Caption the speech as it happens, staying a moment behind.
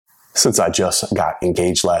Since I just got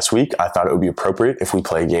engaged last week, I thought it would be appropriate if we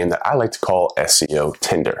play a game that I like to call SEO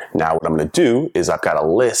Tinder. Now, what I'm going to do is I've got a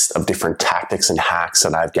list of different tactics and hacks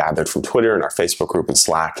that I've gathered from Twitter and our Facebook group and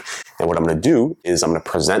Slack. And what I'm going to do is I'm going to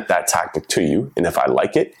present that tactic to you. And if I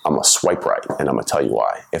like it, I'm going to swipe right and I'm going to tell you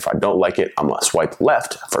why. If I don't like it, I'm going to swipe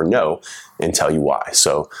left for no and tell you why.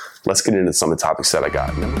 So let's get into some of the topics that I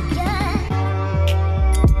got.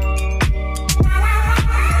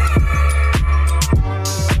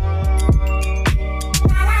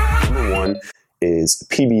 Is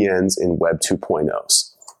PBNs in Web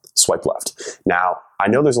 2.0s. Swipe left. Now, I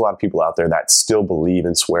know there's a lot of people out there that still believe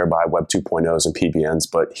and swear by Web 2.0s and PBNs,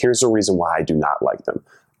 but here's the reason why I do not like them.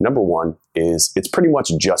 Number one is it's pretty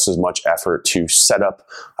much just as much effort to set up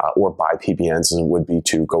or buy PBNs as it would be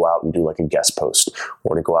to go out and do like a guest post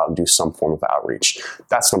or to go out and do some form of outreach.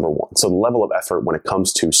 That's number one. So the level of effort when it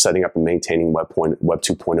comes to setting up and maintaining Web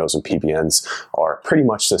 2.0s and PBNs are pretty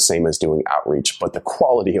much the same as doing outreach, but the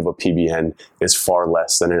quality of a PBN is far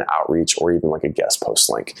less than an outreach or even like a guest post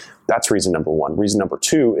link. That's reason number one. Reason number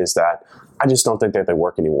two is that I just don't think that they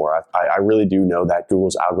work anymore. I really do know that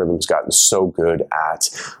Google's algorithm's gotten so good at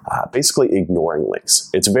basically ignoring links.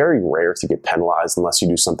 It's very rare to get penalized unless you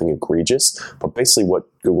do something egregious, but basically what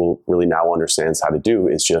Google really now understands how to do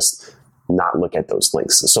is just not look at those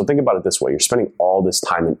links. So think about it this way. You're spending all this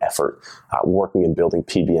time and effort working and building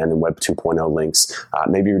PBN and Web 2.0 links.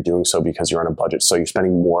 Maybe you're doing so because you're on a budget, so you're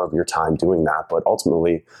spending more of your time doing that, but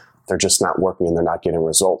ultimately, they're just not working and they're not getting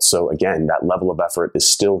results. So again, that level of effort is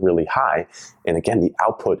still really high. And again, the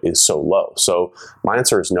output is so low. So my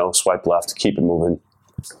answer is no, swipe left, keep it moving.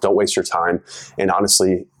 Don't waste your time. And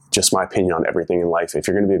honestly, just my opinion on everything in life. If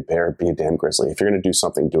you're going to be a bear, be a damn grizzly. If you're going to do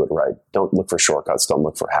something, do it right. Don't look for shortcuts. Don't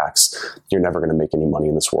look for hacks. You're never going to make any money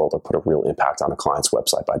in this world or put a real impact on a client's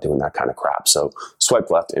website by doing that kind of crap. So swipe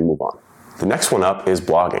left and move on. The next one up is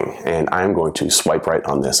blogging, and I am going to swipe right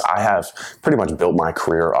on this. I have pretty much built my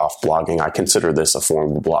career off blogging. I consider this a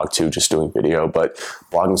form of a blog too, just doing video, but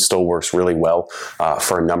blogging still works really well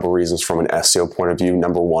for a number of reasons from an SEO point of view.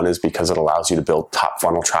 Number one is because it allows you to build top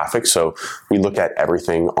funnel traffic. So we look at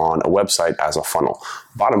everything on a website as a funnel.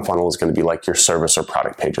 Bottom funnel is going to be like your service or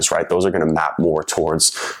product pages, right? Those are going to map more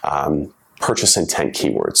towards purchase intent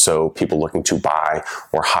keywords. So people looking to buy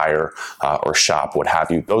or hire or shop, what have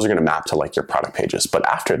you, those are going to map to like your product pages. But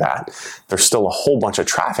after that, there's still a whole bunch of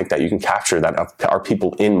traffic that you can capture that are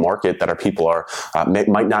people in market, that are people are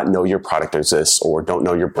might not know your product exists or don't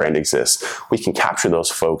know your brand exists. We can capture those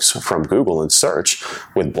folks from Google and search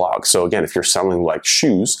with blogs. So again, if you're selling like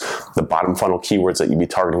shoes, the bottom funnel keywords that you'd be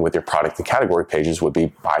targeting with your product and category pages would be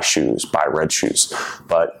buy shoes, buy red shoes.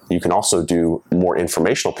 But you can also do more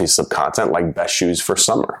informational pieces of content like best shoes for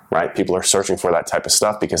summer, right? People are searching for that type of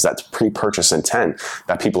stuff because that's pre-purchase intent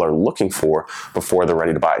that people are looking for before they're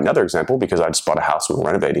ready to buy. Another example, because I just bought a house and we're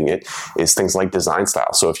renovating it, is things like design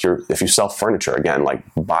style. So if you sell furniture, again, like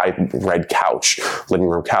buy red couch, living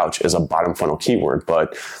room couch is a bottom funnel keyword,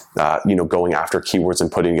 but going after keywords and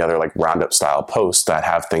putting together like roundup style posts that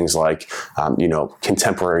have things like,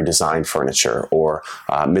 contemporary design furniture or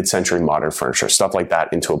mid-century modern furniture, stuff like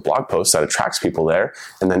that into a blog post that attracts people there.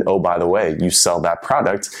 And then, oh, by the way, you sell that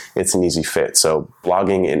product, it's an easy fit. So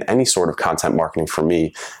blogging in any sort of content marketing for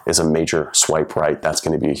me is a major swipe right. That's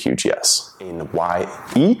going to be a huge yes. In why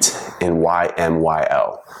eat and why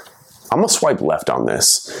MYL. I'm going to swipe left on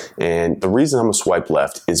this. And the reason I'm going to swipe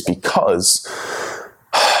left is because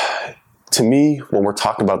to me, when we're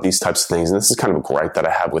talking about these types of things, and this is kind of a gripe that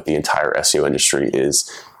I have with the entire SEO industry, is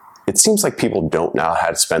it seems like people don't know how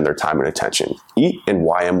to spend their time and attention. Eat and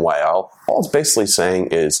YMYL, all it's basically saying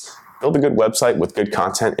is build a good website with good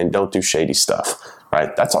content and don't do shady stuff,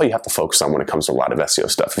 right? That's all you have to focus on when it comes to a lot of SEO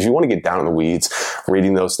stuff. If you want to get down in the weeds,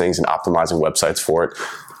 reading those things and optimizing websites for it,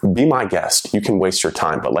 be my guest. You can waste your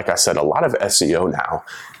time. But like I said, a lot of SEO now,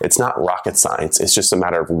 it's not rocket science. It's just a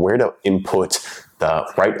matter of where to input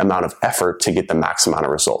the right amount of effort to get the max amount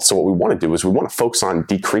of results. So what we want to do is we want to focus on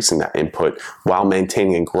decreasing that input while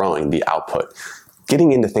maintaining and growing the output.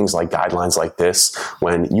 Getting into things like guidelines like this,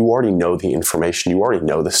 when you already know the information, you already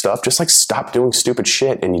know the stuff, just like stop doing stupid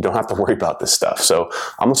shit and you don't have to worry about this stuff. So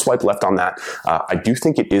I'm going to swipe left on that. I do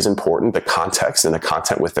think it is important, the context and the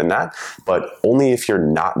content within that, but only if you're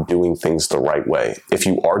not doing things the right way. If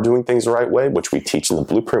you are doing things the right way, which we teach in the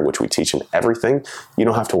blueprint, which we teach in everything, you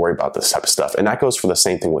don't have to worry about this type of stuff. And that goes for the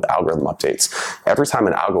same thing with algorithm updates. Every time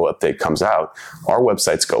an algo update comes out, our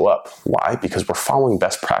websites go up. Why? Because we're following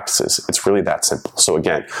best practices. It's really that simple. So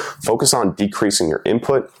again, focus on decreasing your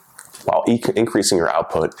input while increasing your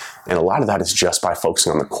output. And a lot of that is just by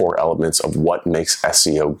focusing on the core elements of what makes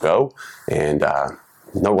SEO go. And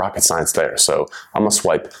No rocket science there. So I'm going to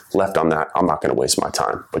swipe left on that. I'm not going to waste my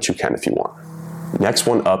time, but you can if you want. Next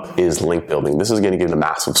one up is link building. This is going to give a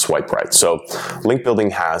massive swipe right. So link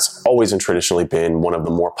building has always and traditionally been one of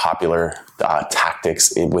the more popular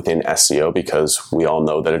tactics within SEO, because we all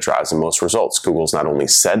know that it drives the most results. Google's not only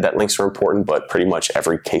said that links are important, but pretty much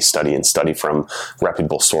every case study and study from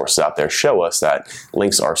reputable sources out there show us that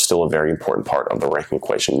links are still a very important part of the ranking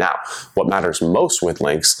equation. Now, what matters most with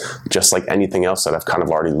links, just like anything else that I've kind of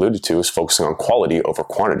already alluded to, is focusing on quality over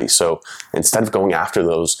quantity. So instead of going after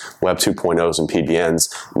those Web 2.0s and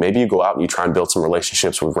PBNs, maybe you go out and you try and build some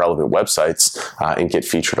relationships with relevant websites and get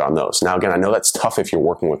featured on those. Now, again, I know that's tough if you're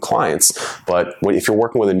working with clients, but if you're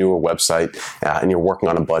working with a newer website and you're working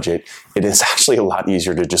on a budget, it is actually a lot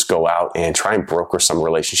easier to just go out and try and broker some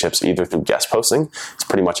relationships either through guest posting. It's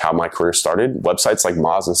pretty much how my career started. Websites like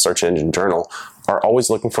Moz and Search Engine Journal are always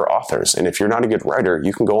looking for authors. And if you're not a good writer,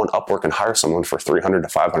 you can go on Upwork and hire someone for $300 to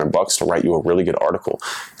 $500 to write you a really good article.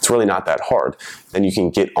 It's really not that hard. Then you can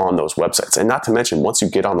get on those websites. And not to mention, once you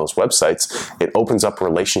get on those websites, it opens up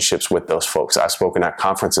relationships with those folks. I've spoken at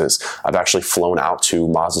conferences. I've actually flown out to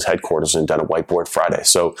Moz's headquarters and done a whiteboard Friday.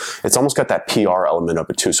 So it's almost got that PR element of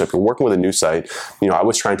it too. So if you're working with a new site, I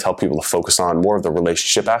always try and tell people to focus on more of the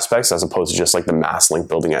relationship aspects as opposed to just like the mass link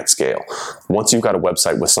building at scale. Once you've got a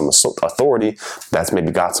website with some authority, that's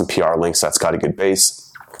maybe got some PR links, that's got a good base,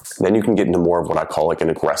 then you can get into more of what I call like an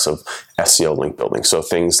aggressive SEO link building. So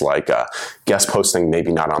things like guest posting,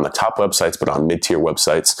 maybe not on the top websites, but on mid-tier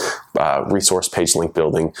websites, resource page link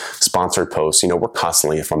building, sponsored posts. We're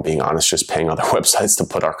constantly, if I'm being honest, just paying other websites to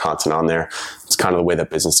put our content on there. It's kind of the way that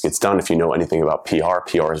business gets done. If you know anything about PR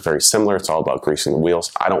is very similar. It's all about greasing the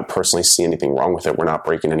wheels. I don't personally see anything wrong with it. We're not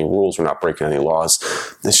breaking any rules. We're not breaking any laws.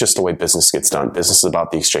 It's just the way business gets done. Business is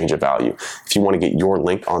about the exchange of value. If you want to get your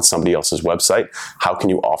link on somebody else's website, how can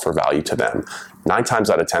you offer value to them? 9 times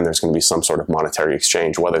out of 10, there's going to be some sort of monetary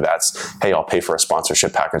exchange, whether that's, hey, I'll pay for a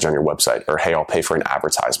sponsorship package on your website, or hey, I'll pay for an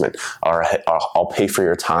advertisement, or hey, I'll pay for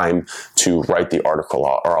your time to write the article,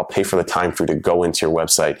 or I'll pay for the time for you to go into your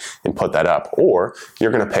website and put that up, or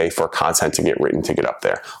you're going to pay for content to get written to get up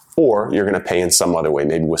there. Or you're going to pay in some other way,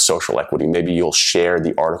 maybe with social equity. Maybe you'll share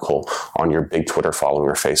the article on your big Twitter following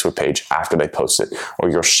or Facebook page after they post it, or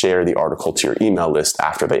you'll share the article to your email list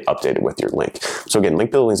after they update it with your link. So again,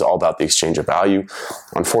 link building is all about the exchange of value.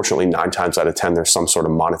 Unfortunately, 9 times out of 10, there's some sort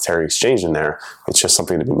of monetary exchange in there. It's just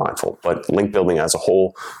something to be mindful. But link building as a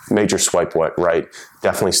whole, major swipe right,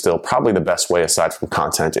 definitely still probably the best way aside from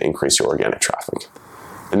content to increase your organic traffic.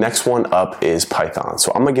 The next one up is Python.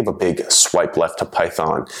 So I'm going to give a big swipe left to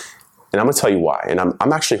Python, and I'm going to tell you why. And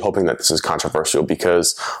I'm actually hoping that this is controversial,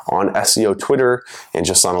 because on SEO Twitter and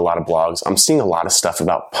just on a lot of blogs, I'm seeing a lot of stuff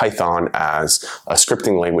about Python as a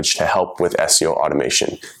scripting language to help with SEO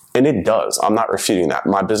automation. And it does. I'm not refuting that.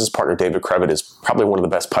 My business partner, David Krevitt, is probably one of the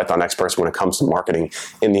best Python experts when it comes to marketing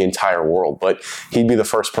in the entire world. But he'd be the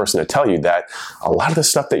first person to tell you that a lot of the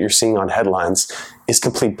stuff that you're seeing on headlines is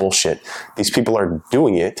complete bullshit. These people are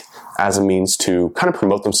doing it as a means to kind of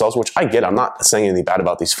promote themselves, which I get. I'm not saying anything bad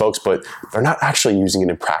about these folks, but they're not actually using it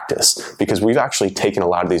in practice, because we've actually taken a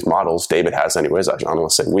lot of these models, David has anyways, I don't want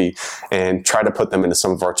to say we, and try to put them into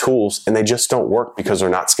some of our tools, and they just don't work because they're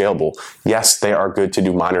not scalable. Yes, they are good to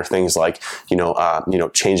do minor things like,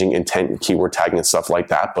 changing intent and keyword tagging and stuff like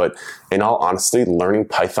that. But in all honesty, learning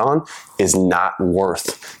Python is not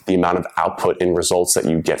worth the amount of output and results that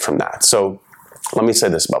you get from that. So let me say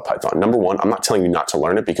this about Python. Number one, I'm not telling you not to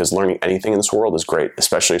learn it, because learning anything in this world is great,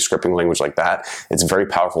 especially a scripting language like that. It's very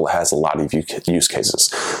powerful. It has a lot of use cases.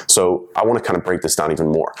 So I want to kind of break this down even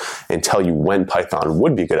more and tell you when Python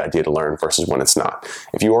would be a good idea to learn versus when it's not.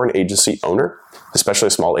 If you are an agency owner, especially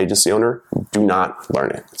a small agency owner, do not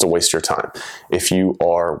learn it. It's a waste of your time. If you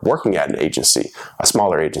are working at an agency, a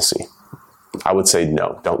smaller agency, I would say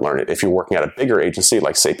no, don't learn it. If you're working at a bigger agency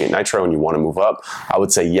like Sapient Nitro and you want to move up, I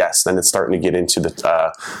would say yes. Then it's starting to get into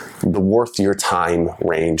the worth your time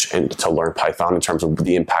range and to learn Python in terms of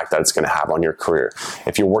the impact that it's going to have on your career.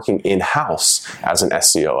 If you're working in-house as an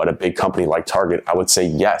SEO at a big company like Target, I would say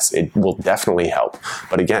yes, it will definitely help.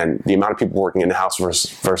 But again, the amount of people working in-house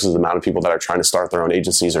versus the amount of people that are trying to start their own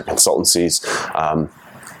agencies or consultancies,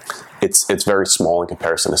 it's very small in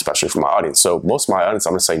comparison, especially for my audience. So most of my audience,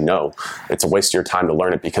 I'm going to say no. It's a waste of your time to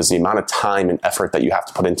learn it, because the amount of time and effort that you have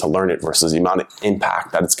to put in to learn it versus the amount of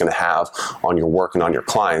impact that it's going to have on your work and on your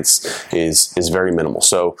clients is very minimal.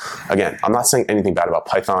 So again, I'm not saying anything bad about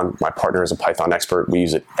Python. My partner is a Python expert. We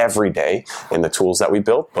use it every day in the tools that we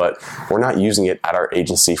built, but we're not using it at our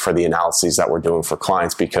agency for the analyses that we're doing for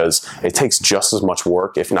clients, because it takes just as much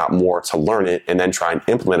work, if not more, to learn it and then try and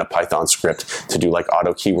implement a Python script to do like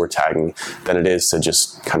auto keyword tagging tagging than it is to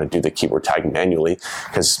just kind of do the keyword tagging manually,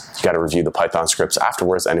 because you got to review the Python scripts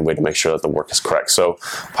afterwards anyway to make sure that the work is correct. So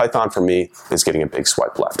Python for me is getting a big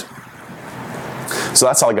swipe left. So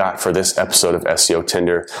that's all I got for this episode of SEO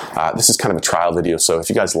Tinder. This is kind of a trial video, so if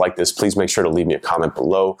you guys like this, please make sure to leave me a comment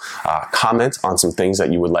below. Comment on some things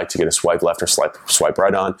that you would like to get a swipe left or swipe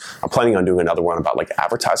right on. I'm planning on doing another one about like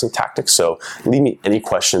advertising tactics, so leave me any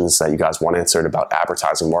questions that you guys want answered about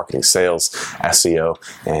advertising, marketing, sales, SEO,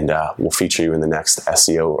 and we'll feature you in the next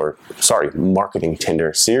Marketing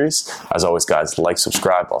Tinder series. As always, guys, like,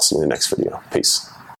 subscribe. I'll see you in the next video. Peace.